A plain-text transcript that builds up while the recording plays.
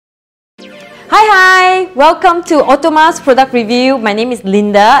Hi! Welcome to Automass product review. My name is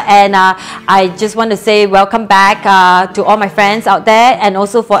Linda, and I just want to say welcome back to all my friends out there, and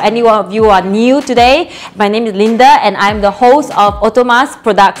also for any one of you who are new today. My name is Linda, and I'm the host of Automass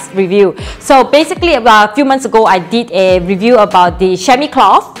products review. So basically, a few months ago, I did a review about the chamois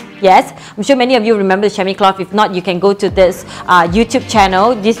cloth. Yes, I'm sure many of you remember the chamois cloth. If not, you can go to this YouTube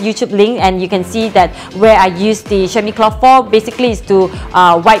channel, this YouTube link, and you can see that where I use the chamois cloth for. Basically, is to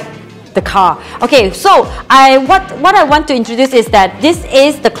wipe the car. Okay, so what I want to introduce is that this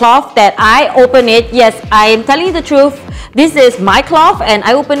is the cloth that I open it. Yes, I am telling you the truth. This is my cloth and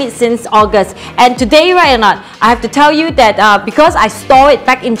I opened it since August. And today, right or not, I have to tell you that because I store it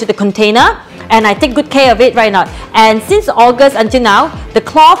back into the container, and I take good care of it right now. And since August until now, the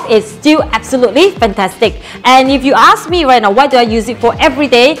cloth is still absolutely fantastic. And if you ask me right now, why do I use it for every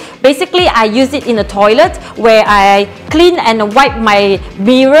day? Basically, I use it in the toilet where I clean and wipe my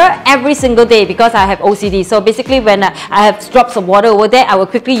mirror every single day because I have OCD. So basically, when I have drops of water over there, I will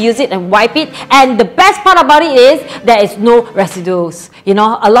quickly use it and wipe it. And the best part about it is there is no residues. You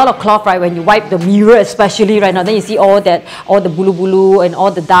know, a lot of cloth, right, when you wipe the mirror especially right now, then you see all the bulu-bulu and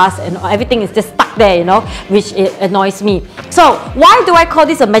all the dust and everything is just stuck there, you know, which it annoys me. So why do I call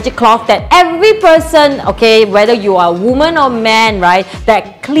this a magic cloth? That every person, okay, whether you are a woman or man, right,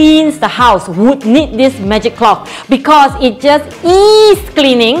 that cleans the house would need this magic cloth because it just ease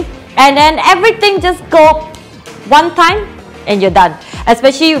cleaning, and then everything just go one time and you're done.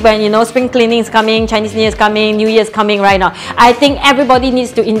 Especially when, you know, spring cleaning is coming, Chinese New Year is coming, New Year is coming right now. I think everybody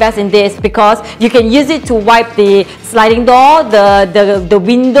needs to invest in this because you can use it to wipe the sliding door, the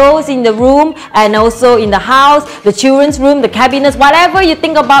windows in the room, and also in the house, the children's room, the cabinets, whatever you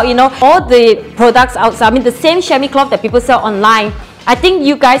think about, you know, all the products outside. I mean, the same chamois cloth that people sell online. I think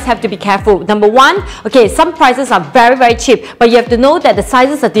you guys have to be careful. Number one, okay, some prices are very cheap, but you have to know that the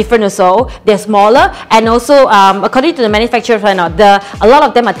sizes are different also. They're smaller, and also according to the manufacturers right now, a lot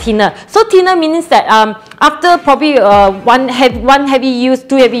of them are thinner. So thinner means that after probably one heavy use,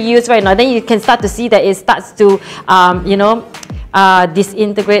 two heavy use right now, then you can start to see that it starts to you know,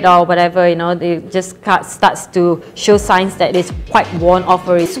 disintegrate or whatever, you know, it just starts to show signs that it's quite worn off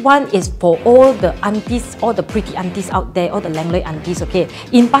already. This one is for all the aunties, all the pretty aunties out there, all the Langley aunties, okay.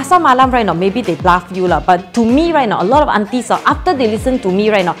 In Pasar Malam right now, maybe they bluff you lah, but to me right now, a lot of aunties, after they listen to me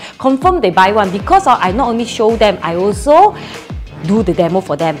right now, confirm they buy one because I not only show them, I also do the demo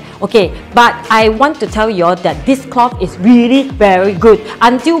for them. Okay, but I want to tell you all that this cloth is really very good.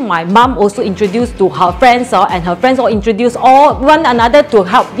 Until my mom also introduced to her friends, and her friends all introduced all one another to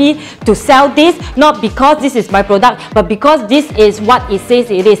help me to sell this, not because this is my product, but because this is what it says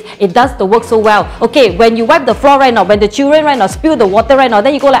it is. It does the work so well. Okay, when you wipe the floor right now, when the children right now spill the water right now,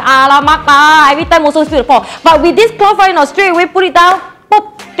 then you go like, alamak, every time also spill the floor. But with this cloth right now, straight away put it down,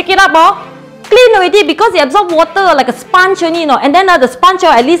 pop, pick it up, clean already because it absorbs water like a sponge only, you know. And then the sponge,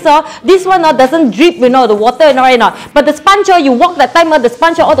 at least this one doesn't drip, you know, the water, you know, right now. But the sponge, you walk that time, the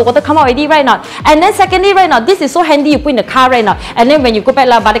sponge, all the water come out already right now. And then secondly, right now, this is so handy, you put in the car right now. And then when you go back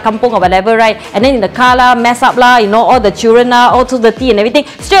balik kampung or whatever, right, and then in the car mess up you know, all the children all too dirty and everything,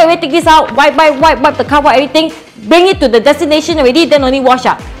 straight away take this out, wipe the car, wipe everything, bring it to the destination already, then only wash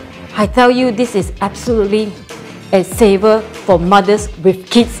up. I tell you, this is absolutely a saver for mothers with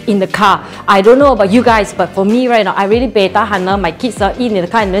kids in the car. I don't know about you guys, but for me right now, I really beta Hannah, my kids are in the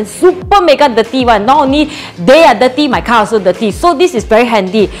car and then super mega dirty one. Not only they are dirty, my car also dirty. So this is very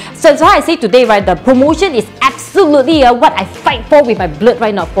handy. So that's why I say today, right, the promotion is absolutely what I fight for with my blood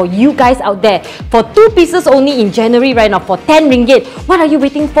right now for you guys out there. For 2 pieces only in January right now for 10 ringgit. What are you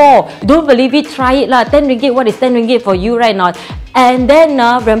waiting for? Don't believe it, try it lah. 10 ringgit, what is 10 ringgit for you right now? And then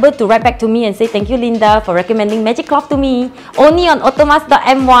remember to write back to me and say thank you, Linda, for recommending magic cloth to me. Only on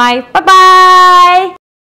automass.my. Bye bye.